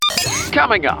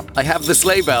Coming up, I have the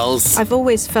sleigh bells. I've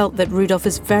always felt that Rudolph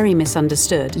is very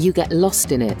misunderstood. You get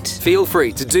lost in it. Feel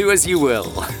free to do as you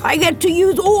will. I get to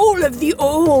use all of the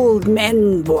old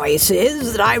men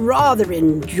voices that I rather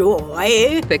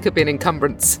enjoy. There could be an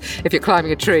encumbrance if you're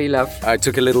climbing a tree, love. I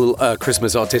took a little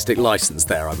Christmas artistic license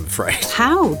there, I'm afraid.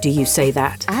 How do you say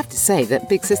that? I have to say that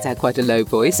Big Sister had quite a low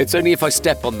voice. It's only if I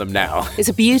step on them now. It's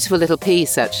a beautiful little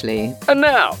piece, actually. And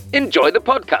now, enjoy the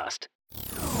podcast.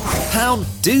 How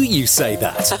do you say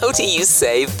that? How do you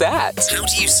say that? How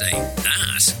do you say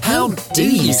that? How do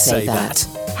you say that?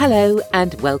 Hello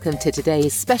and welcome to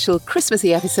today's special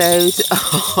Christmassy episode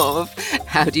of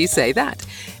How Do You Say That?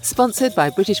 Sponsored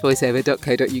by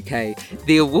BritishVoiceover.co.uk,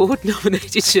 the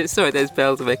award-nominated show. Sorry, those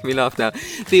bells are making me laugh now.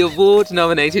 The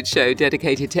award-nominated show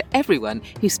dedicated to everyone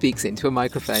who speaks into a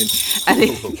microphone. And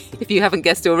if you haven't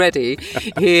guessed already,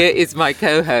 here is my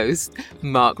co-host,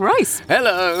 Mark Rice.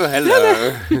 Hello.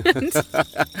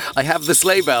 I have the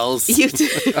sleigh bells. You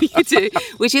do,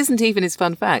 which isn't even his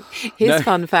fun fact. His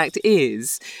fun fact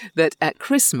is that at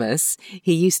Christmas,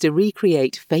 he used to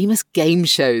recreate famous game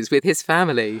shows with his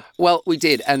family. Well, we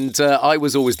did, and I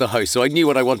was always the host, so I knew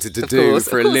what I wanted to do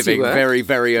for a living very,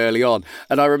 very early on.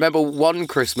 And I remember one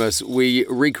Christmas we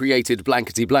recreated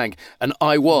Blankety Blank, and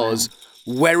I was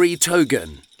Werry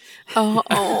Togan.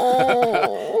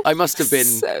 Oh, I must have been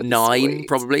so 9, sweet.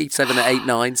 Probably 7 or 8,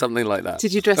 9, something like that.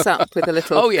 Did you dress up with a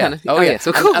little? Oh yeah, Yes,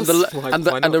 of course.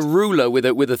 And a ruler with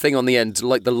a thing on the end,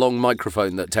 like the long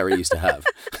microphone that Terry used to have.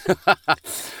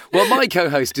 Well, my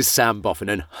co-host is Sam Boffin,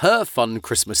 and her fun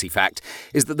Christmassy fact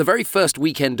is that the very first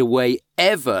weekend away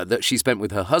ever that she spent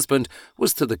with her husband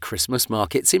was to the Christmas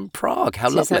markets in Prague. How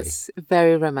lovely! That's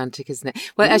very romantic, isn't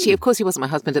it? Well, actually, of course, he wasn't my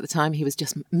husband at the time. He was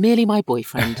just merely my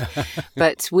boyfriend.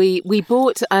 But we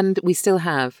bought, and we still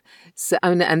have. So,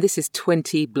 and this is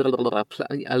 20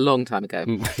 a long time ago,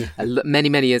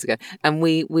 many years ago. And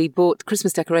we bought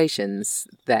Christmas decorations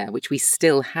there, which we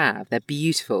still have. They're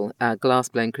beautiful glass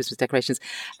blown Christmas decorations.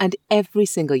 And every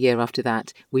single year after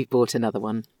that, we've bought another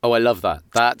one. Oh, I love that.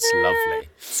 That's lovely.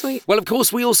 Sweet. Well, of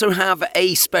course, we also have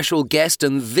a special guest,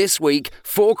 and this week,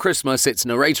 for Christmas, it's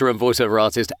narrator and voiceover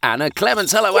artist Anna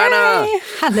Clements. Hello, Yay! Anna.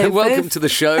 Hello, Welcome both. to the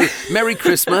show. Merry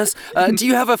Christmas. Do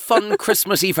you have a fun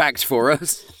Christmassy fact for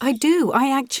us? I do.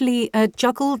 I actually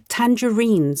juggle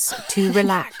tangerines to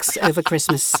relax over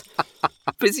Christmas.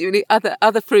 Presumably,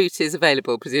 other fruit is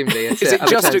available. Presumably, Is it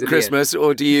just at Christmas,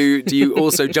 or do you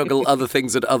also juggle other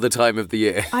things at other time of the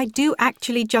year? I do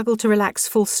actually juggle to relax,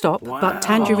 full stop, but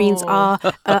tangerines are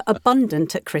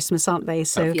abundant at Christmas, aren't they?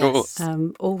 So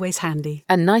always handy.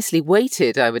 And nicely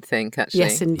weighted, I would think, actually.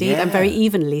 Yes, indeed, and very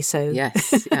evenly so.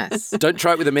 Yes. Don't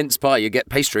try it with a mince pie, you get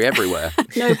pastry everywhere.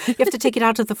 No, you have to take it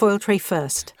out of the foil tray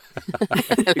first.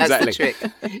 That's Exactly. the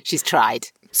trick. She's tried.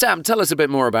 Sam, tell us a bit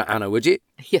more about Anna, would you?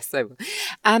 Yes, I will.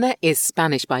 Anna is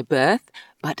Spanish by birth,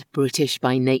 but British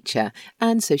by nature.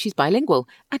 And so she's bilingual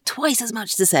and twice as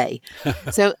much to say.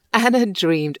 So Anna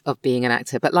dreamed of being an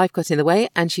actor, but life got in the way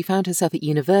and she found herself at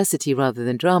university rather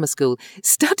than drama school,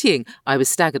 studying, I was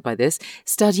staggered by this,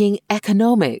 studying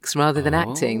economics rather than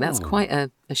acting. That's quite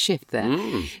a shift there.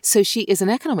 So she is an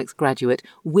economics graduate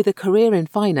with a career in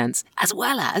finance, as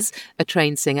well as a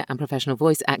trained singer and professional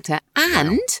voice actor.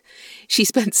 And she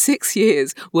spent 6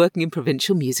 years working in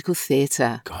provincial musical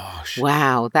theatre. Gosh.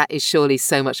 Wow, that is surely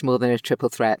so much more than a triple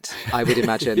threat, I would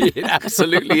imagine. It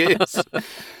absolutely is.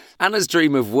 Anna's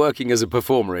dream of working as a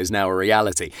performer is now a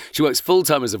reality. She works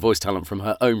full-time as a voice talent from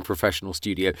her own professional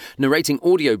studio, narrating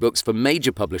audiobooks for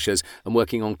major publishers and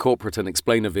working on corporate and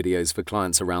explainer videos for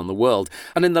clients around the world.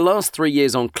 And in the last 3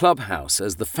 years on Clubhouse,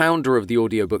 as the founder of the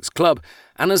Audiobooks Club,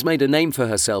 Anna's made a name for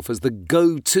herself as the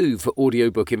go-to for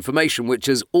audiobook information, which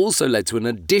has also led to an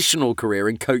additional career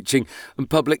in coaching and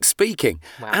public speaking.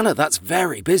 Wow. Anna, that's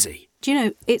very busy. Do you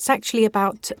know, it's actually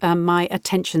about my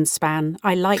attention span.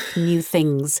 I like new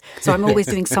things, so I'm always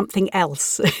doing something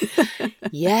else.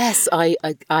 Yes, I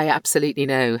absolutely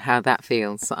know how that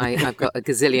feels. I've got a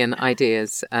gazillion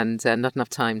ideas and not enough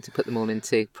time to put them all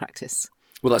into practice.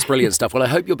 Well, that's brilliant stuff. Well, I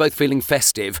hope you're both feeling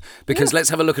festive, because let's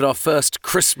have a look at our first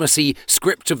Christmassy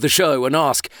script of the show and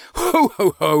ask, ho,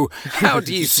 ho, ho, how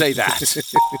do you say that?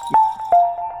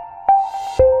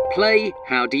 Play,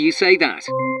 how do you say that?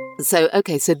 So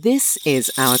this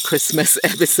is our Christmas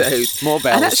episode. More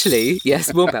bells. And actually,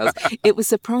 yes, more bells. It was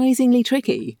surprisingly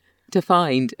tricky to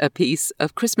find a piece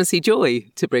of Christmassy joy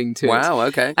to bring to it. Wow,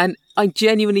 okay. And I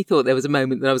genuinely thought there was a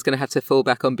moment that I was going to have to fall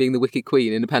back on being the Wicked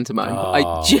Queen in a pantomime. Oh.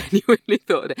 I genuinely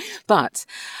thought it. But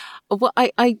well,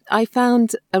 I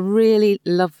found a really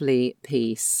lovely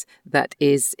piece that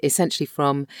is essentially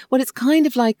from, well, it's kind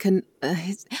of like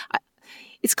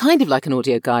It's kind of like an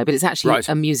audio guide, but it's actually Right.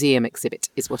 a museum exhibit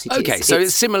is what it is. Okay, so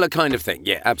it's similar kind of thing.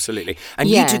 Yeah, absolutely. And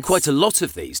you do quite a lot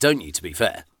of these, don't you, to be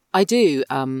fair? I do.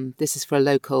 This is for a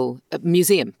local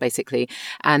museum, basically.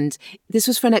 And this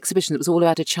was for an exhibition that was all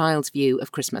about a child's view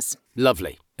of Christmas.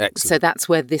 Lovely. Excellent. So that's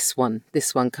where this one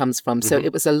comes from. So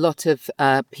it was a lot of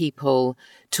people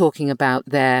talking about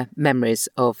their memories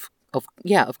of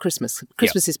Christmas.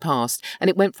 Christmas is past. And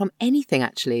it went from anything,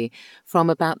 actually, from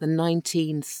about the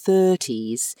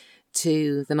 1930s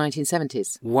to the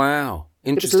 1970s. Wow. It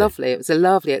was Interesting. lovely. It was a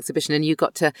lovely exhibition, and you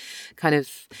got to kind of,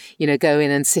 go in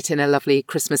and sit in a lovely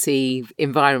Christmassy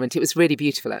environment. It was really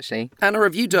beautiful, actually. Anna,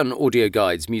 have you done audio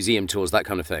guides, museum tours, that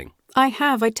kind of thing? I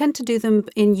have. I tend to do them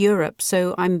in Europe,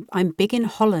 so I'm big in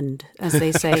Holland, as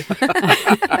they say.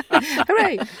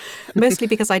 Hooray! Mostly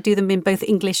because I do them in both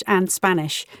English and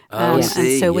Spanish. I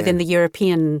see, and so within the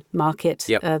European market,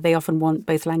 Yep. they often want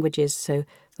both languages. So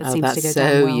that seems to go that's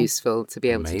down so well. useful to be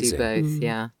able Amazing. to do both,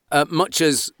 yeah. Much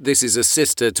as this is a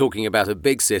sister talking about a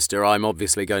big sister, I'm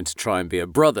obviously going to try and be a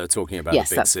brother talking about Yes,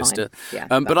 a big that's fine. sister. Yeah,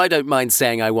 but I don't mind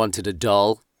saying I wanted a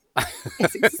doll.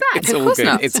 Yes, exactly. It's Of all course good.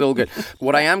 not. It's all good.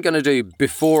 What I am going to do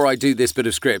before I do this bit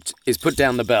of script is put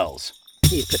down the bells.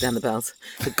 You put down the bells.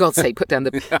 For God's sake, put down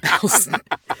the bells.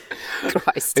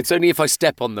 Christ. It's only if I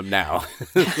step on them now.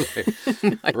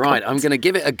 Right, I'm going to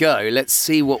give it a go. Let's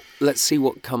see what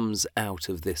comes out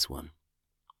of this one.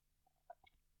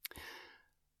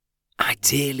 I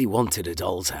dearly wanted a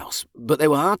doll's house, but they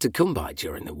were hard to come by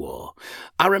during the war.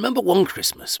 I remember one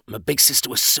Christmas, my big sister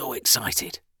was so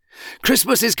excited.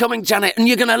 Christmas is coming, Janet, and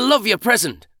you're going to love your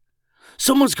present.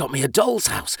 Someone's got me a doll's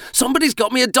house. Somebody's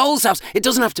got me a doll's house. It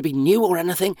doesn't have to be new or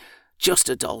anything, just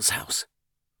a doll's house.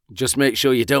 Just make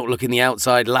sure you don't look in the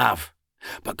outside lav.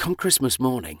 But come Christmas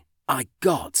morning, I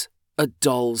got a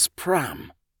doll's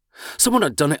pram. Someone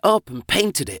had done it up and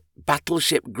painted it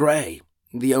battleship grey,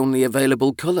 the only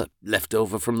available colour left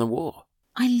over from the war.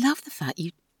 I love the fact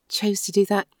you chose to do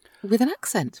that with an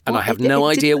accent. And I have no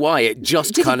idea why. It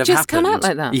just did kind it of just happened. come out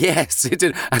like that? Yes, it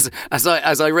did.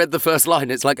 As I read the first line,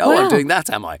 it's like, oh, Wow. I'm doing that,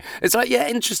 am I? It's like, yeah,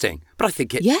 interesting. But I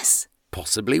think it Yes.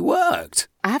 possibly worked.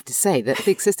 I have to say that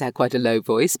Big Sister had quite a low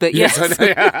voice, but yes. I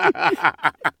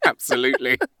know.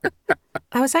 Absolutely.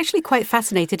 I was actually quite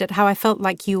fascinated at how I felt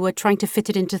like you were trying to fit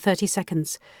it into 30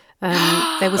 seconds.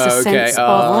 There was a Okay, sense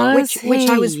of Was which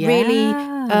I he? was really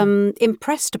Yeah.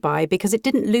 impressed by, because it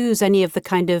didn't lose any of the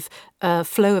kind of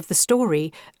flow of the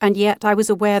story, and yet I was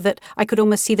aware that I could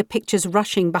almost see the pictures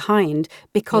rushing behind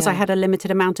because I Yeah. had a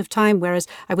limited amount of time, whereas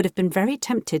I would have been very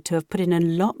tempted to have put in a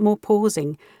lot more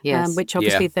pausing, Yes. which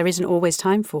obviously there isn't always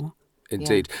time for.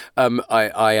 Indeed.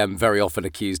 I am very often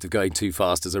accused of going too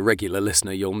fast. As a regular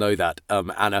listener, you'll know that,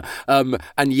 Anna.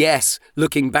 And yes,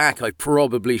 looking back, I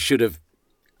probably should have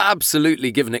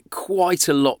absolutely given it quite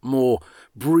a lot more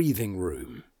breathing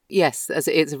room. Yes,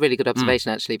 it's a really good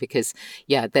observation, actually, because,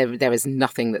 there is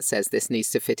nothing that says this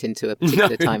needs to fit into a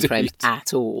particular time frame indeed.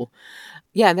 at all.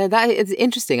 Yeah, no, that is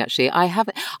interesting, actually. I'm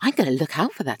going to look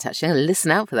out for that, actually. I'm going to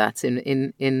listen out for that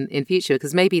in future,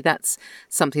 because maybe that's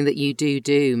something that you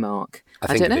do, Mark. I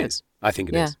think don't it know. is. I think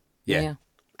it is. Yeah.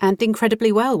 And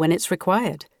incredibly well when it's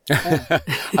required.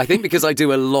 I think because I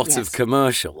do a lot of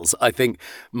commercials, I think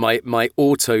my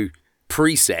auto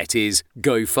preset is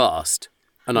go fast.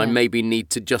 And I maybe need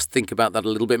to just think about that a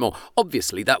little bit more.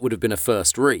 Obviously, that would have been a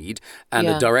first read, and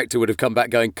the director would have come back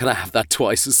going, can I have that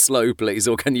twice as slow, please?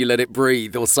 Or can you let it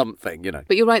breathe or something,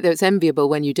 But you're right, though, it's enviable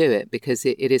when you do it, because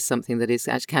it is something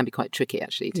that can be quite tricky,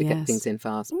 actually, to get Yes. things in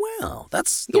fast. Well,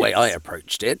 that's the way I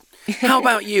approached it. How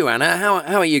about you, Anna?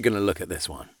 How are you going to look at this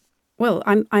one? Well,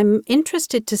 I'm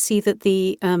interested to see that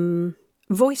the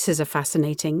voices are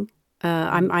fascinating.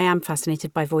 I am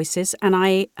fascinated by voices, and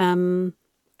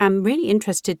I'm really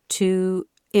interested to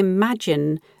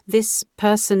imagine this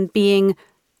person being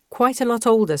quite a lot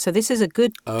older. So this is a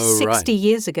good 60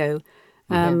 years ago.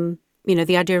 The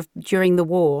idea of during the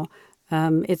war,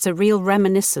 it's a real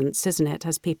reminiscence, isn't it,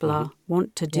 as people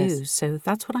want to do. Yes. So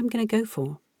that's what I'm going to go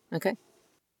for. Okay.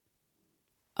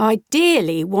 I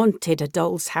dearly wanted a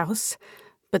doll's house,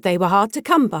 but they were hard to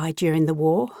come by during the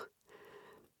war.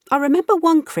 I remember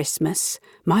one Christmas,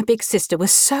 my big sister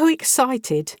was so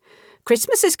excited.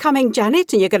 Christmas is coming,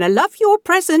 Janet, and you're going to love your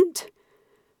present.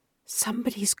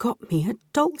 Somebody's got me a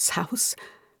doll's house.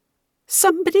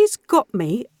 Somebody's got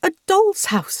me a doll's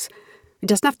house. It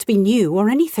doesn't have to be new or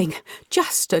anything,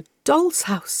 just a doll's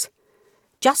house.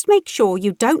 Just make sure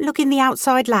you don't look in the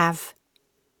outside lav.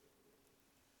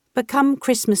 But come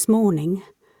Christmas morning,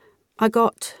 I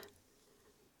got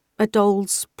a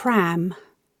doll's pram.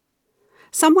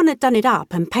 Someone had done it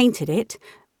up and painted it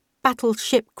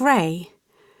battleship grey.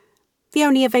 the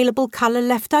only available colour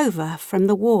left over from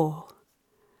the war.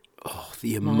 Oh,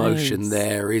 the emotion Nice.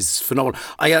 there is phenomenal.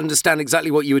 I understand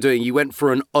exactly what you were doing. You went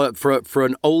for an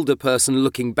older person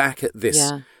looking back at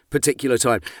this particular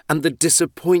time, and the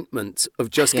disappointment of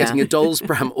just getting a doll's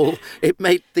pram. It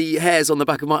made the hairs on the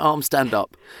back of my arm stand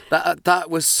up. That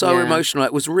was so emotional.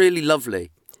 It was really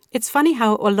lovely. It's funny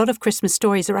how a lot of Christmas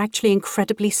stories are actually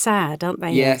incredibly sad, aren't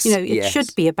they? Yes, You know, it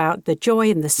should be about the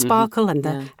joy and the sparkle and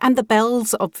the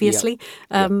bells, obviously.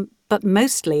 But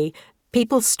mostly,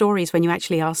 people's stories, when you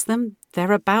actually ask them,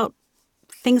 they're about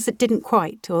things that didn't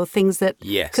quite, or things that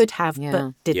could have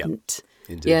but didn't.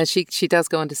 Indeed. Yeah, she does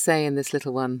go on to say in this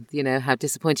little one, you know, how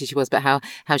disappointed she was, but how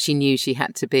she knew she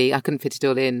had to be. I couldn't fit it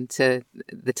all into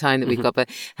the time that we've got, but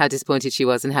how disappointed she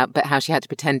was, and how she had to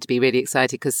pretend to be really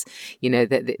excited because, you know,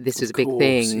 that this was a big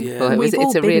thing. Yeah. Well, We've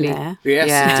all been there.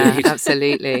 Yes, indeed.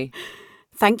 Absolutely.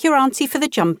 Thank your auntie for the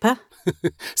jumper.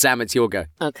 Sam, it's your go.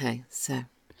 Okay, so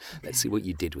Let's see what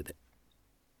you did with it.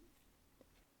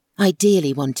 I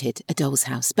dearly wanted a doll's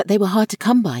house, but they were hard to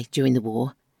come by during the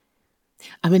war.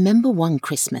 I remember one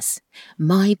Christmas,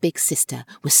 my big sister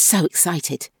was so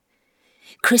excited.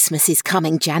 Christmas is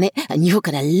coming, Janet, and you're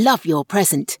going to love your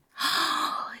present.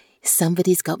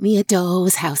 Somebody's got me a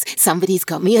doll's house. Somebody's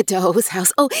got me a doll's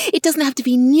house. Oh, it doesn't have to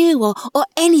be new or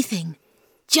anything.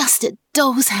 Just a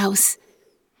doll's house.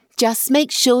 Just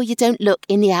make sure you don't look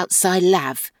in the outside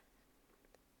lav.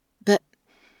 But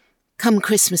come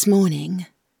Christmas morning,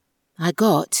 I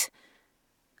got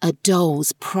a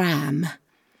doll's pram.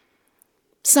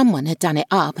 Someone had done it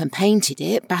up and painted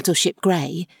it battleship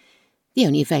grey, the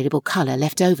only available colour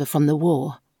left over from the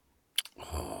war.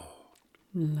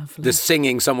 Lovely. The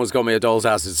singing "Someone's Got Me a Doll's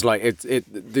House" is like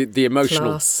the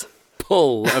emotional Class.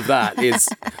 pull of that is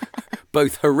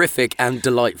both horrific and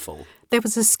delightful. There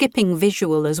was a skipping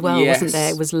visual as well, wasn't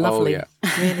there? It was lovely. Oh,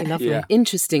 yeah. Really lovely. Yeah.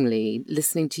 interestingly,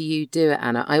 listening to you do it,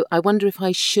 Anna, I wonder if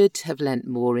I should have lent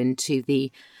more into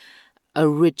the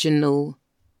original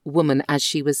woman as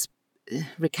she was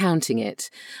recounting it.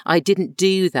 I didn't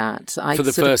do that. For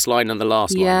the first line and the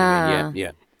last line. Yeah.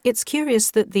 Yeah. It's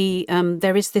curious that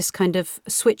there is this kind of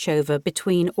switchover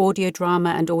between audio drama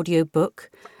and audio book.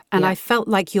 And I felt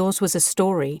like yours was a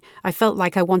story. I felt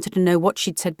like I wanted to know what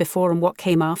she'd said before and what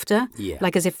came after. Yeah.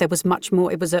 Like as if there was much more.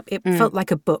 It felt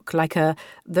like a book, like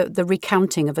the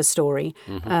recounting of a story.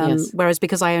 Yes. Whereas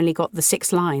because I only got the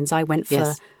 6 lines, I went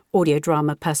for audio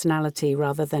drama personality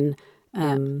rather than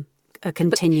a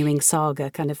continuing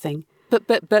saga kind of thing.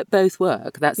 But both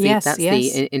work. That's the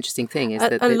interesting thing is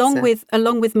that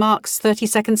along with Mark's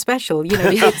 30-second special, you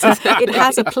know, it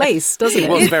has a place, doesn't it? It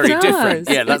was very does. different.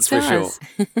 Yeah, that's for sure. does.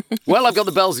 Well, I've got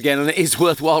the bells again, and it is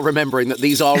worthwhile remembering that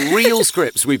these are real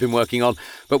scripts we've been working on,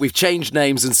 but we've changed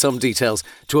names and some details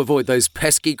to avoid those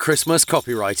pesky Christmas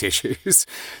copyright issues.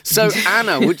 So,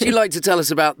 Anna, would you like to tell us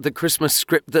about the Christmas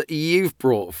script that you've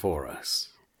brought for us?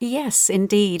 Yes,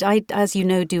 indeed. I, as you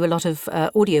know, do a lot of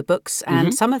audiobooks,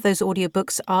 and some of those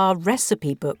audiobooks are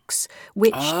recipe books,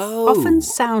 which often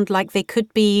sound like they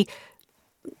could be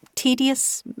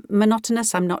tedious,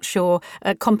 monotonous, I'm not sure,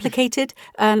 complicated,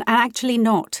 and actually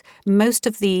not. Most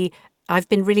of I've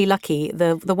been really lucky.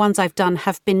 The ones I've done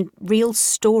have been real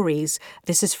stories.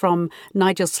 This is from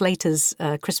Nigel Slater's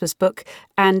Christmas book,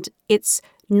 and it's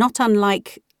not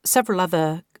unlike several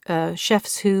other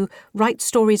chefs who write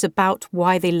stories about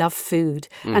why they love food.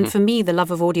 And for me, the love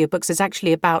of audiobooks is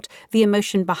actually about the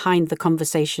emotion behind the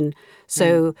conversation.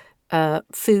 So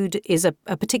food is a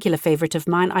particular favourite of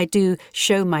mine. I do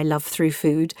show my love through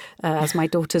food, as my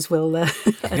daughters will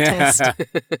attest.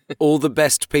 All the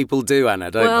best people do,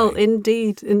 Anna, don't they?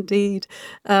 Indeed.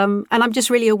 And I'm just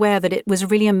really aware that it was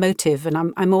really emotive,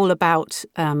 and I'm all about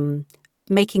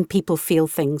making people feel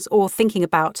things or thinking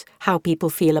about how people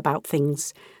feel about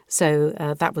things. So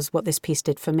that was what this piece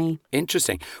did for me.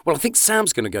 Interesting. Well, I think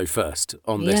Sam's going to go first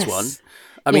on this Yes. one.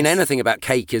 I mean, anything about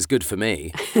cake is good for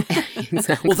me.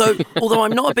 Exactly. Although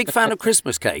I'm not a big fan of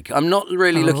Christmas cake. I'm not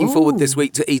really looking forward this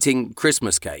week to eating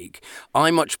Christmas cake.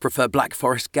 I much prefer Black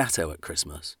Forest Gatto at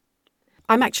Christmas.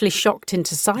 I'm actually shocked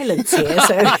into silence here.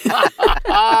 So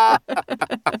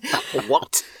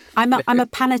What? I'm a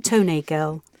panettone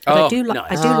girl. But I do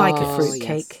nice. like a fruit yes.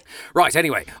 cake. Right,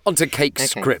 anyway, on to cake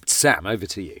script. Sam, over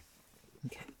to you.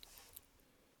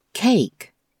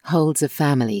 Cake holds a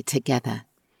family together.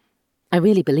 I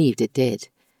really believed it did.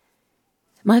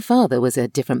 My father was a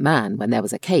different man when there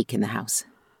was a cake in the house.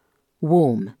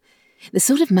 Warm. The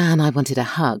sort of man I wanted to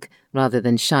hug rather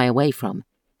than shy away from.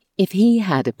 If he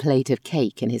had a plate of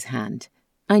cake in his hand,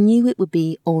 I knew it would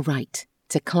be all right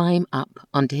to climb up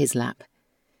onto his lap.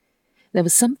 There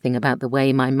was something about the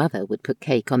way my mother would put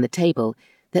cake on the table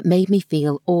that made me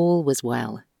feel all was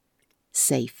well.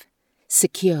 Safe,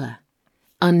 secure,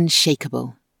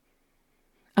 unshakable.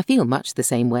 I feel much the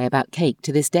same way about cake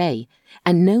to this day,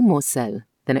 and no more so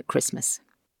than at Christmas.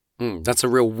 That's a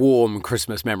real warm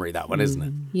Christmas memory, that one, isn't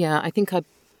it? Yeah, I think I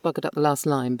buggered up the last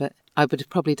line, but I would have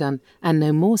probably done, and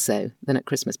no more so than at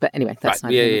Christmas. But anyway, that's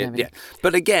right. Yeah.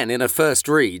 But again, in a first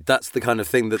read, that's the kind of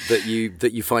thing that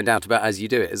you find out about as you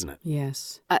do it, isn't it?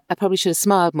 Yes. I probably should have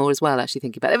smiled more as well, actually,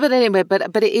 thinking about it. But anyway,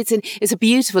 but it's a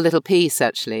beautiful little piece,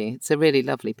 actually. It's a really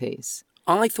lovely piece.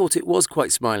 I thought it was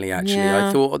quite smiley, actually. Yeah.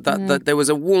 I thought that there was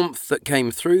a warmth that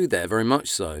came through there, very much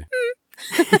so.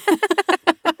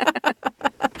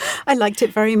 I liked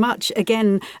it very much.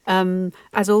 Again,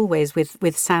 as always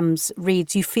with Sam's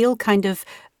reads, you feel kind of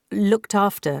looked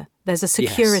after. There's a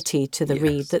security to the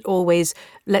read that always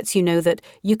lets you know that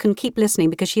you can keep listening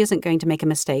because she isn't going to make a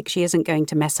mistake. She isn't going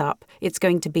to mess up. It's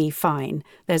going to be fine.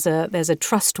 There's a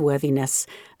trustworthiness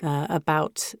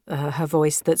about her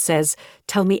voice that says,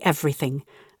 "Tell me everything."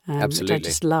 Absolutely. Which I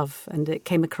just love, and it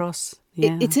came across.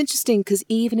 Yeah. It's interesting because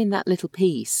even in that little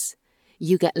piece,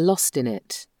 you get lost in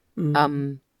it.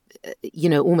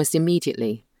 Almost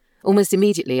immediately.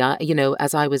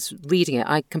 As I was reading it,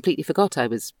 I completely forgot I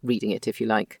was reading it, if you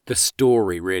like. The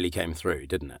story really came through,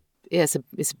 didn't it? Yeah, it's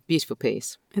a beautiful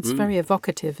piece. It's very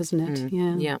evocative, isn't it?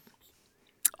 Yeah. Yeah.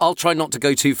 I'll try not to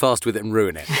go too fast with it and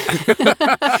ruin it.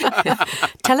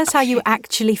 Tell us how you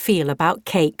actually feel about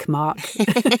cake, Mark.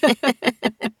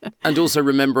 And also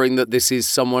remembering that this is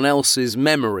someone else's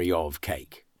memory of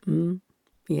cake.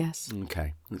 Yes.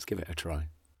 Okay, let's give it a try.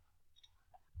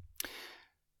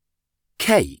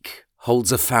 Cake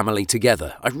holds a family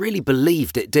together. I really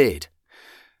believed it did.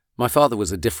 My father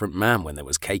was a different man when there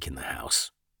was cake in the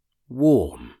house.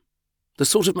 Warm. The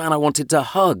sort of man I wanted to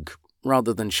hug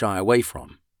rather than shy away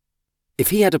from.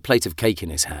 If he had a plate of cake in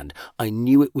his hand, I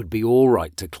knew it would be all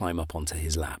right to climb up onto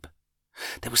his lap.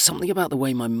 There was something about the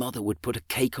way my mother would put a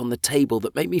cake on the table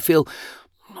that made me feel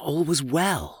all was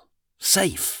well,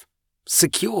 safe,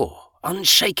 secure,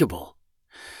 unshakable.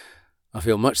 I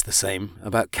feel much the same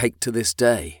about cake to this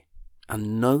day,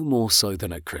 and no more so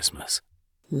than at Christmas.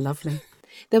 Lovely.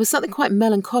 There was something quite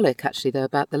melancholic, actually, though,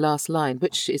 about the last line,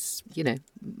 which is,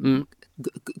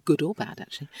 good or bad,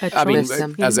 actually. I mean,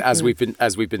 as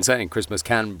we've been saying, Christmas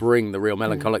can bring the real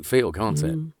melancholic feel, can't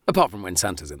it? Apart from when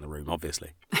Santa's in the room,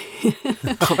 obviously.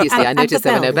 Obviously, I noticed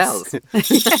there were no bells.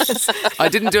 Yes. I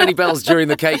didn't do any bells during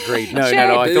the cake read. No.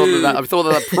 I thought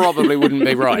that probably wouldn't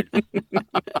be right.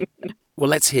 Well,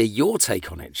 let's hear your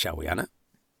take on it, shall we, Anna?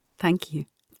 Thank you.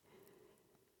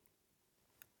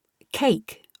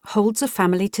 Cake holds a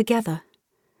family together.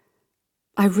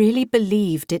 I really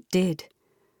believed it did.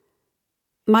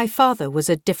 My father was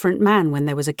a different man when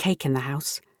there was a cake in the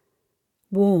house.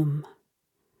 Warm.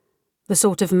 The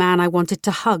sort of man I wanted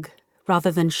to hug rather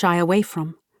than shy away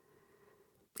from.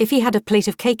 If he had a plate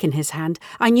of cake in his hand,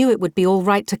 I knew it would be all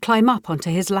right to climb up onto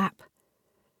his lap.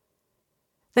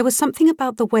 There was something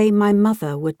about the way my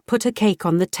mother would put a cake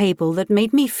on the table that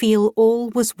made me feel all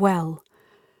was well,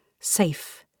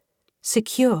 safe,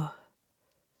 secure,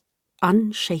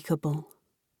 unshakable.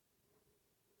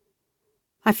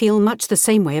 I feel much the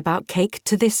same way about cake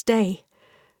to this day,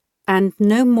 and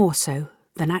no more so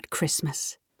than at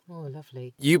Christmas. Oh,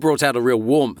 lovely. You brought out a real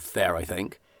warmth there, I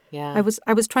think. Yeah. I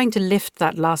was trying to lift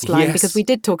that last line because we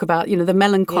did talk about, the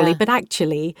melancholy, but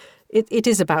actually it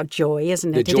is about joy,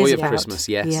 isn't it? The joy it is of about Christmas,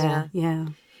 yes. Yeah.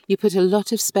 You put a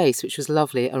lot of space, which was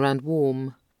lovely, around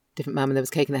warm. Different man when there was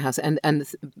cake in the house, and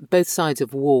both sides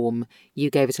of warm, you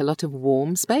gave it a lot of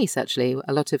warm space, actually,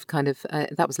 a lot of kind of,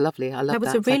 that was lovely. I love that.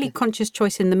 That was a really conscious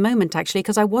choice in the moment, actually,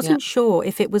 because I wasn't sure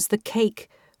if it was the cake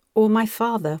or my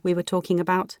father we were talking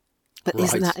about. But Right.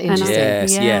 isn't that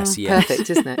interesting? Yes.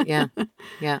 Perfect, isn't it? Yeah,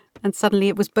 yeah. And suddenly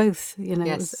it was both,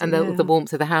 Yes, and the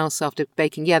warmth of the house after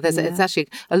baking. Yeah, it's actually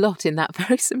a lot in that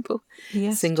very simple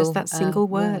single just that single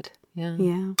word.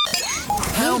 Yeah.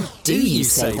 How do you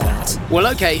say that? Well,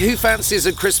 okay, who fancies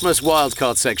a Christmas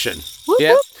wildcard section? Whoop,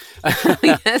 Yeah.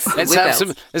 Yes, Let's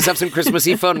have some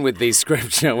Christmassy fun with these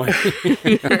scripts, shall we?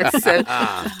 So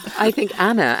I think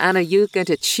Anna, you're going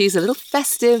to choose a little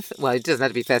festive. Well, it doesn't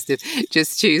have to be festive.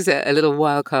 Just choose a little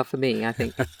wild card for me, I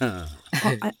think.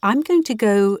 I'm going to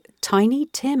go Tiny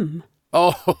Tim.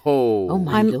 Oh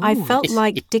my Lord. I felt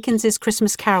like Dickens's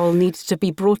Christmas Carol needed to be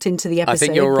brought into the episode I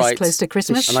think you're right. this close to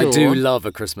Christmas. And I do love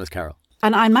A Christmas Carol.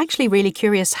 And I'm actually really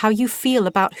curious how you feel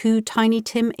about who Tiny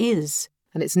Tim is.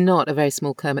 And it's not a very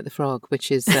small Kermit the Frog,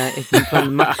 which is... No,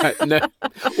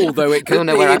 although it could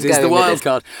be, it is the wild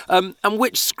card. And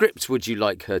which script would you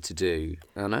like her to do,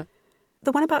 Anna?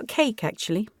 The one about cake,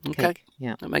 actually. Okay,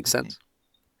 Yeah. that makes sense.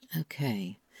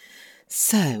 Okay.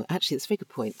 So, actually, that's a very good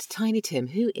point. Tiny Tim.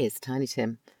 Who is Tiny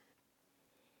Tim?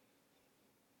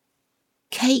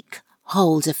 Cake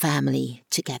holds a family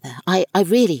together. I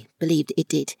really believed it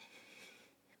did.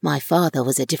 My father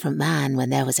was a different man when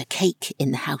there was a cake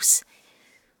in the house.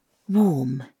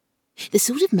 Warm. The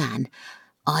sort of man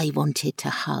I wanted to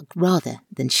hug rather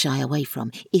than shy away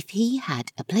from. If he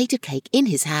had a plate of cake in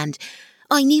his hand,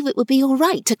 I knew it would be all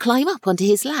right to climb up onto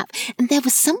his lap. And there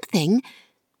was something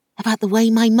about the way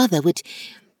my mother would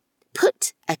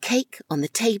put a cake on the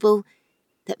table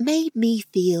that made me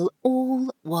feel all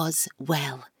was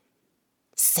well.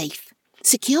 Safe,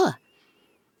 secure,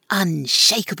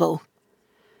 unshakable.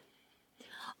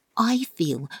 I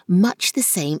feel much the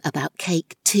same about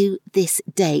cake to this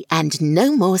day, and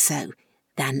no more so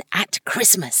than at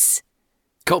Christmas.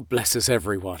 God bless us,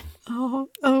 everyone.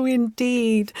 Oh,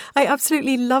 indeed. I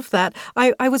absolutely love that.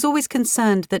 I was always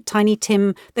concerned that Tiny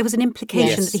Tim, there was an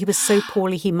implication Yes. that he was so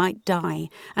poorly he might die.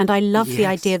 And I love the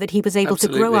Yes, idea that he was able to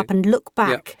grow absolutely. up and look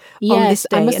back on Yes, this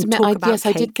day I must and admit, talk about yes,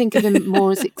 cake. I did think of him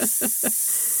more as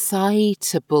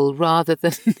excitable rather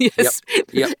than yes.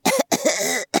 Yep.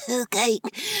 Cake.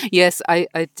 Yes, I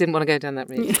didn't want to go down that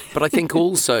route. But I think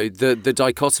also the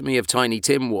dichotomy of Tiny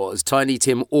Tim was Tiny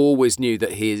Tim always knew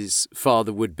that his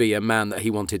father would be a man that he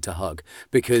wanted to hug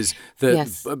because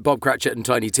Yes. Bob Cratchit and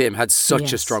Tiny Tim had such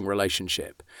a Yes. strong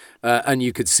relationship. And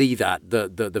you could see that,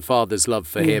 the father's love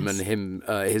for him and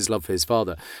his love for his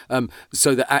father.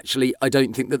 So that actually I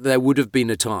don't think that there would have been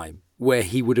a time where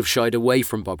he would have shied away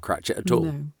from Bob Cratchit at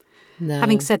all. No.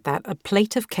 Having said that, a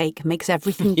plate of cake makes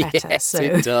everything better. Yes, so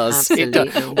it does. It does.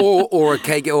 Absolutely. Or a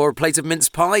cake or a plate of mince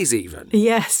pies even.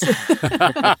 Yes.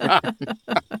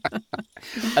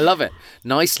 I love it.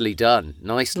 Nicely done.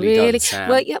 Nicely Really? done, Sam.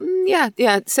 Well,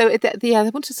 yeah. So, I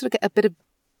want to sort of get a bit of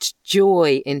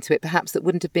joy into it, perhaps that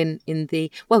wouldn't have been in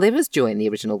the... Well, there was joy in the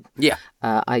original Yeah.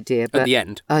 idea, but... At the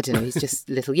end. I don't know, he's just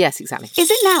little... Yes, exactly. Is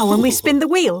it now when we spin the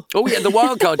wheel? Oh, yeah, the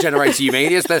wildcard generator, you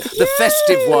mean? Yes, the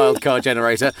festive wildcard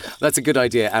generator. That's a good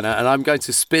idea, Anna. And I'm going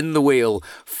to spin the wheel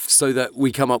so that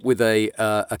we come up with a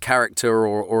character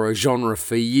or a genre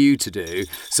for you to do.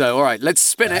 So, all right, let's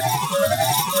spin it.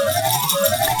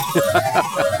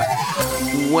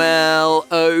 Well,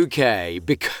 okay.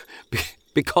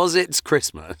 Because it's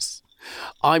Christmas,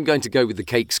 I'm going to go with the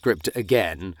cake script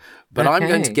again, but I'm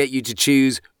going to Okay. get you to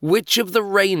choose which of the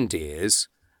reindeers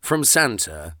from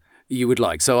Santa you would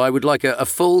like. So I would like a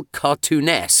full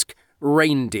cartoonesque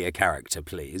reindeer character,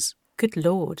 please. Good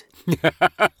Lord.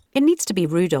 It needs to be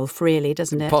Rudolph, really,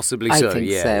 doesn't it? Possibly I so, think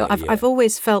yeah. so. I've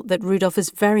always felt that Rudolph is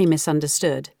very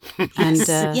misunderstood. And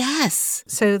Yes.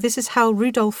 so this is how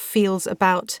Rudolph feels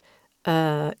about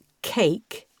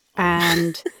cake.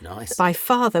 And Nice. by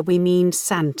father, we mean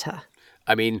Santa.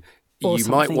 I mean, Or you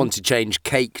might something. want to change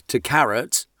cake to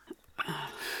carrot.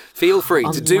 Feel free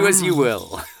to do as you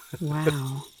will.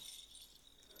 Wow.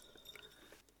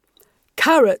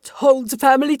 Carrot holds a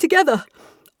family together.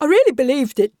 I really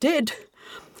believed it did.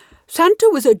 Santa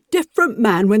was a different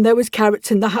man when there was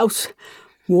carrots in the house.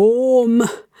 Warm.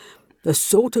 The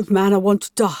sort of man I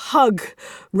wanted to hug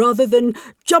rather than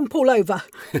jump all over.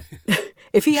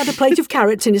 If he had a plate of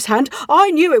carrots in his hand,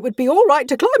 I knew it would be all right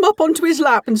to climb up onto his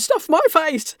lap and stuff my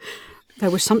face. There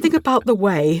was something about the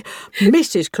way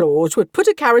Mrs. Claus would put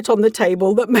a carrot on the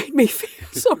table that made me feel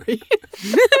sorry.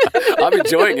 I'm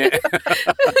enjoying it.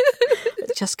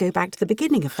 Let's just go back to the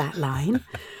beginning of that line.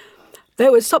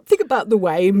 There was something about the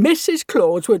way Mrs.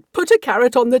 Claus would put a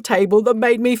carrot on the table that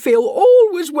made me feel all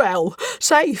was well,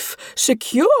 safe,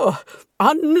 secure,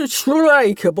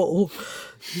 unshakable.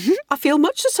 I feel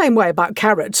much the same way about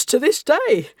carrots to this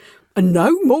day, and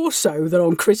no more so than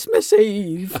on Christmas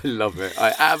Eve. I love it.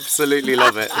 I absolutely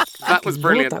love it. That was Lord,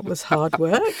 brilliant. that was hard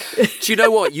work. Do you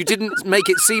know what? You didn't make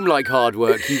it seem like hard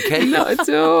work. You came Not at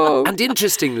all. And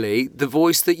interestingly, the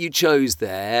voice that you chose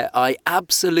there, I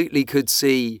absolutely could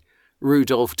see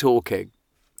Rudolph talking.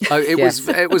 Oh, it was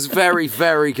very,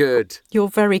 very good. You're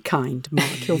very kind,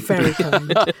 Mark. You're very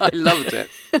kind. I loved it.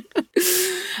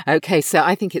 Okay, so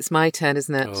I think it's my turn,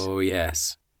 isn't it? Oh,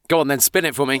 yes. Go on then, spin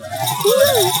it for me.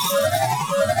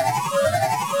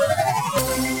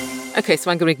 Okay,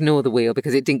 so I'm going to ignore the wheel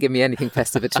because it didn't give me anything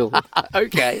festive at all.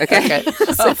 Okay. Okay.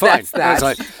 Oh, fine. That's that. I was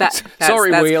like, That's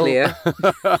sorry, wheel. clear.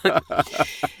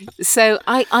 So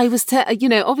I was,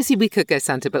 obviously we could go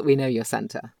Santa, but we know you're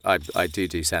Santa. I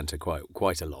do Santa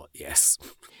quite a lot, yes.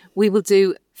 We will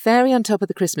do fairy on top of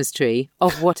the Christmas tree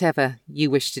of whatever you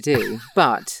wish to do.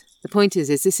 But the point is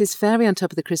this is fairy on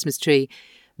top of the Christmas tree,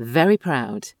 very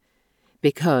proud,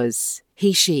 because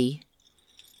she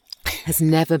has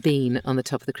never been on the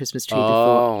top of the Christmas tree before.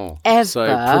 Oh, Ever. so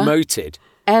promoted.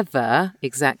 Ever,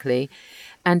 exactly.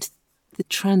 And the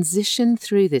transition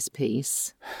through this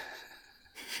piece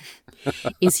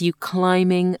is you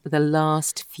climbing the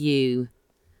last few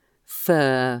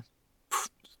fir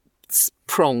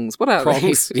prongs. What are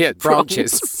Prongs? they? Yeah,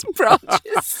 branches.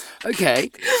 Branches. Okay.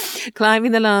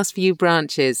 Climbing the last few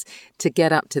branches to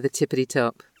get up to the tippity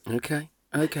top. Okay.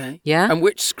 Yeah? And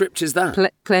which script is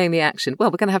that? Playing the action. Well,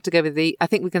 we're going to have to go with I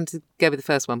think we're going to go with the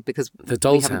first one because The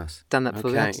Doll's we haven't House. done that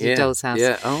before. Okay, We have to do yeah. Doll's House.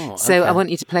 Yeah. Oh, So okay. I want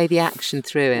you to play the action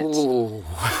through it. Ooh.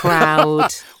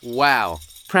 Proud, Wow.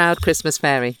 proud Christmas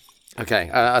fairy. Okay.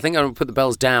 I think I'm going to put the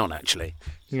bells down, actually.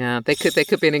 Yeah, they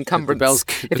could be an encumbrance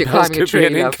The if you're bells climbing a could tree. be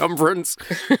an love. encumbrance.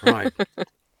 Right.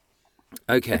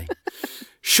 Okay.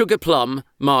 Sugar Plum,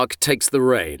 Mark takes the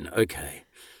rein. Okay.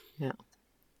 Yeah.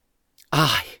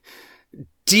 I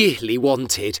dearly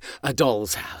wanted a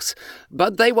doll's house,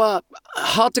 but they were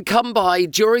hard to come by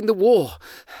during the war.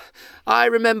 I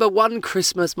remember one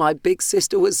Christmas my big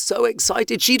sister was so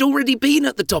excited she'd already been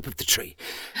at the top of the tree.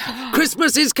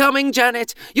 Christmas is coming,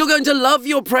 Janet. You're going to love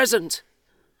your present.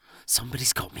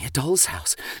 Somebody's got me a doll's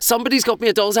house. Somebody's got me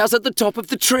a doll's house at the top of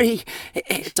the tree.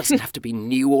 It doesn't have to be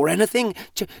new or anything.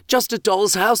 Just a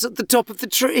doll's house at the top of the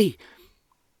tree.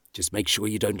 Just make sure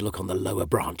you don't look on the lower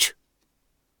branch.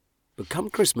 But come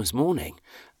Christmas morning,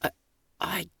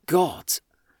 I got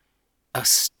a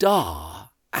star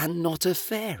and not a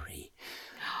fairy.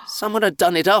 Someone had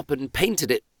done it up and painted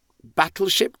it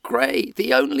battleship grey,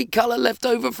 the only colour left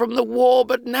over from the war,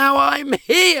 but now I'm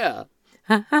here.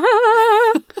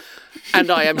 And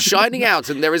I am shining out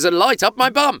and there is a light up my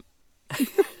bum.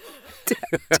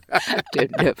 I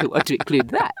don't know if we want to include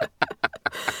that.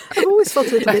 I've always felt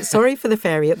a little bit sorry for the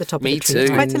fairy at the top Me of the tree. It's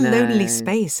too. quite a I know. lonely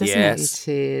space, isn't Yes.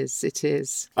 it? It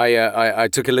is. I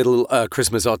took a little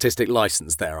Christmas artistic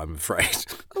licence there, I'm afraid.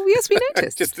 Oh, yes, we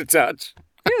noticed. Just a touch.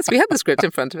 Yes, we had the script in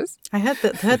front of us. I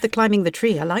heard the climbing the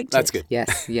tree. I liked That's it. good.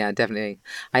 Yes, yeah, definitely.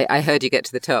 I heard you get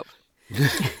to the top.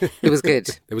 It was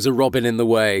good. There was a robin in the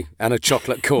way and a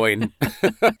chocolate coin.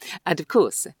 And of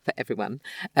course, for everyone,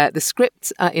 the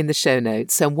scripts are in the show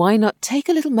notes. So why not take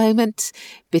a little moment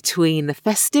between the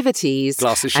festivities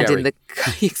Glass of and sherry. in the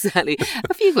exactly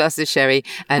a few glasses of sherry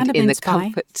and, And a in the mince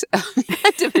pie. comfort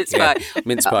and a mince Yeah, pie,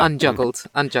 mince pie.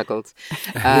 unjuggled,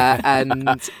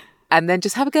 and then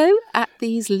just have a go at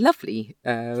these lovely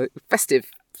festive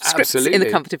scripts in the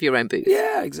Absolutely. comfort of your own booth.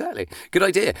 Yeah, exactly. Good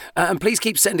idea. And please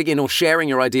keep sending in or sharing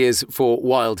your ideas for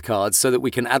wildcards so that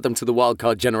we can add them to the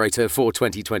wildcard generator for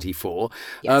 2024.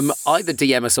 Yes. Either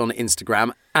DM us on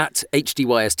Instagram at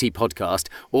HDYST Podcast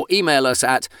or email us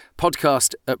at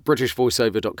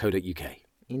podcast@britishvoiceover.co.uk.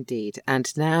 Indeed.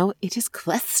 And now it is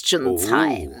question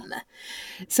time.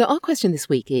 So our question this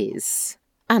week is,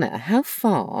 Anna, how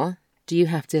far do you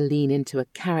have to lean into a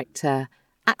character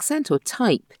accent or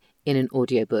type in an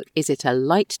audiobook? Is it a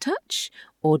light touch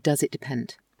or does it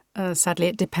depend? Sadly,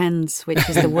 it depends, which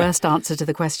is the worst answer to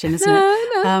the question, isn't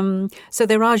it? So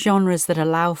there are genres that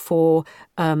allow for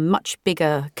much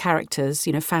bigger characters,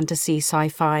 fantasy,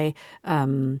 sci-fi,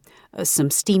 some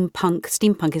steampunk.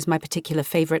 Steampunk is my particular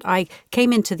favourite. I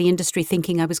came into the industry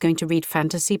thinking I was going to read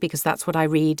fantasy because that's what I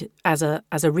read as a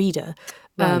reader.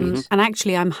 And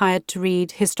actually, I'm hired to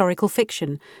read historical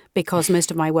fiction because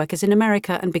most of my work is in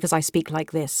America and because I speak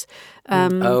like this.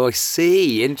 Oh, I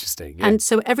see. Interesting. Yeah. And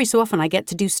so every so often I get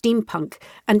to do steampunk.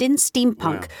 And in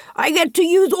steampunk, I get to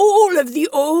use all of the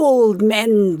old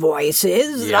men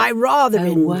voices that I rather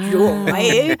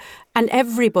enjoy. And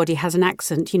everybody has an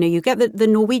accent. You get the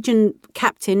Norwegian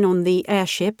captain on the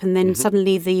airship, and then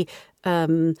suddenly the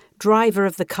driver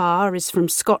of the car is from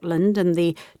Scotland and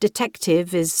the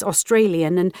detective is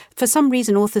Australian. And for some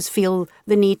reason, authors feel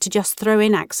the need to just throw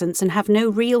in accents and have no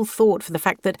real thought for the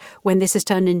fact that when this is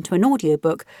turned into an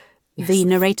audiobook, the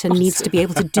narrator needs to be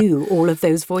able to do all of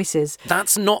those voices.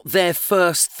 That's not their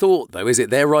first thought, though, is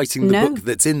it? They're writing the No. book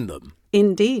that's in them.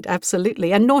 Indeed,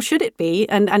 absolutely. And nor should it be.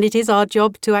 And it is our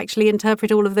job to actually interpret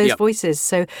all of those Yep. voices.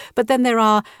 So, but then there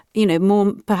are,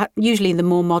 more, perhaps, usually the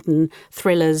more modern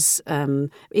thrillers,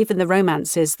 even the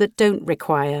romances that don't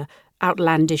require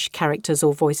outlandish characters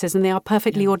or voices, and they are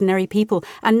perfectly ordinary people.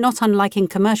 And not unlike in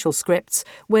commercial scripts,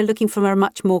 we're looking for a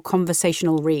much more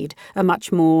conversational read, a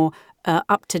much more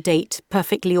up-to-date,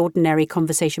 perfectly ordinary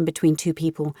conversation between two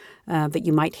people that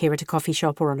you might hear at a coffee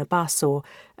shop or on a bus.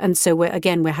 And so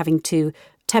we're having to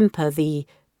temper the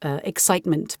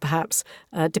excitement, perhaps,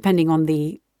 depending on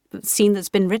the scene that's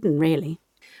been written, really.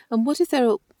 And what if there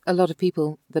are a lot of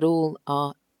people that all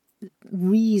are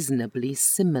reasonably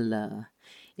similar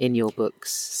in your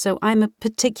books? So I'm a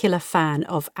particular fan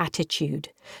of attitude.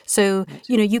 So,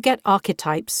 you get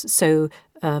archetypes. So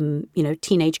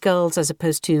teenage girls as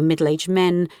opposed to middle-aged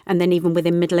men. And then even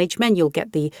within middle-aged men, you'll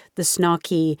get the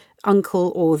snarky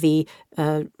uncle or the,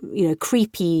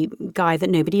 creepy guy that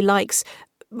nobody likes.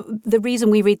 The reason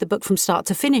we read the book from start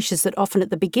to finish is that often at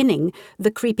the beginning, the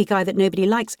creepy guy that nobody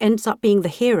likes ends up being the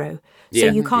hero. So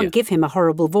you can't give him a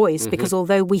horrible voice because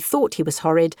although we thought he was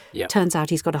horrid, turns out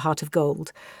he's got a heart of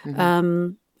gold.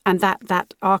 And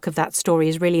that arc of that story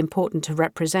is really important to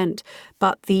represent.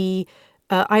 But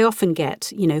I often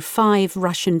get, 5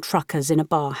 Russian truckers in a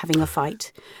bar having a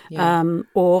fight,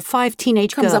 or 5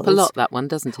 teenage girls. Comes up a lot, that one,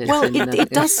 doesn't it? Well, it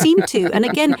does seem to. And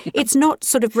again, it's not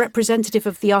sort of representative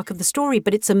of the arc of the story,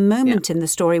 but it's a moment in the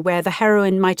story where the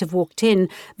heroine might have walked in,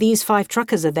 these 5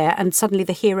 truckers are there, and suddenly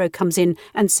the hero comes in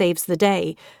and saves the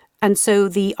day. And so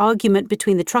the argument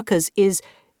between the truckers is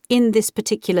in this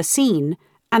particular scene,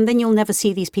 and then you'll never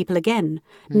see these people again.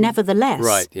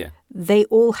 Nevertheless, they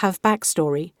all have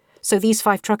backstory. So these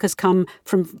 5 truckers come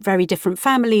from very different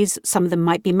families. Some of them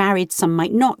might be married, some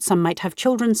might not, some might have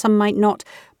children, some might not.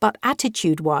 But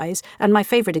attitude-wise, and my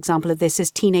favourite example of this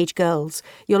is teenage girls.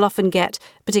 You'll often get,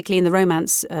 particularly in the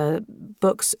romance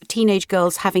books, teenage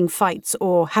girls having fights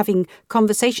or having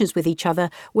conversations with each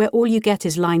other where all you get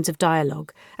is lines of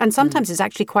dialogue. And sometimes it's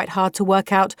actually quite hard to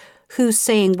work out who's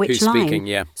saying which line.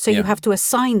 Speaking, So you have to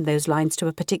assign those lines to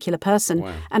a particular person.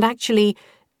 Wow. And actually,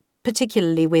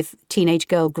 particularly with teenage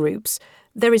girl groups,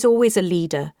 there is always a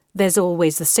leader. There's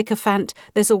always the sycophant.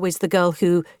 There's always the girl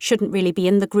who shouldn't really be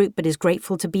in the group but is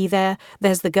grateful to be there.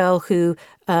 There's the girl who,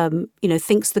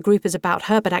 thinks the group is about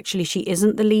her, but actually she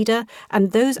isn't the leader.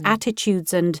 And those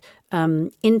attitudes and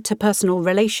interpersonal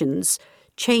relations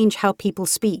change how people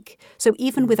speak. So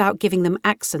even without giving them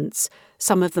accents,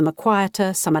 some of them are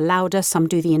quieter, some are louder, some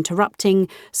do the interrupting,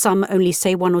 some only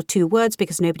say 1 or 2 words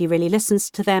because nobody really listens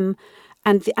to them.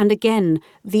 And again,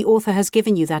 the author has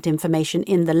given you that information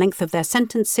in the length of their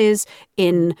sentences,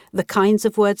 in the kinds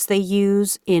of words they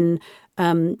use, in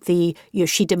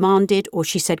she demanded or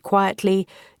she said quietly.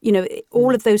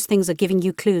 All of those things are giving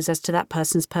you clues as to that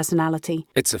person's personality.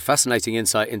 It's a fascinating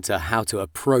insight into how to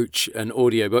approach an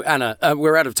audiobook. Anna,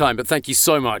 we're out of time, but thank you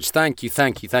so much. Thank you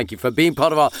for being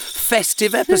part of our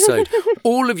festive episode.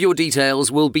 All of your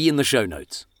details will be in the show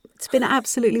notes. It's been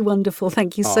absolutely wonderful.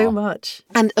 Thank you so much.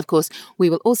 And, of course,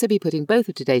 we will also be putting both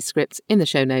of today's scripts in the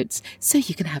show notes so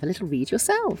you can have a little read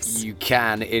yourselves. You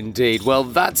can indeed. Well,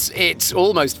 that's it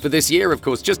almost for this year, of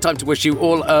course. Just time to wish you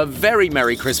all a very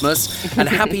Merry Christmas and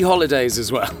happy holidays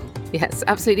as well. Yes,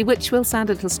 absolutely, which will sound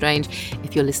a little strange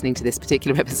if you're listening to this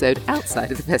particular episode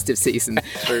outside of the festive season.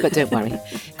 But don't worry,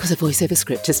 because a voiceover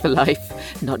script is for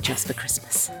life, not just for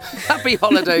Christmas. Happy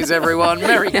holidays, everyone.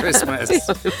 Merry Christmas.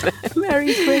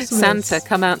 Merry Christmas. Santa,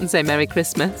 come out and say Merry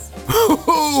Christmas.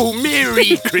 Oh,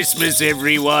 Merry Christmas,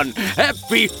 everyone.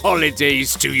 Happy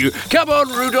holidays to you. Come on,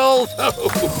 Rudolph.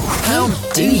 How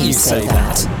do you say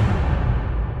that?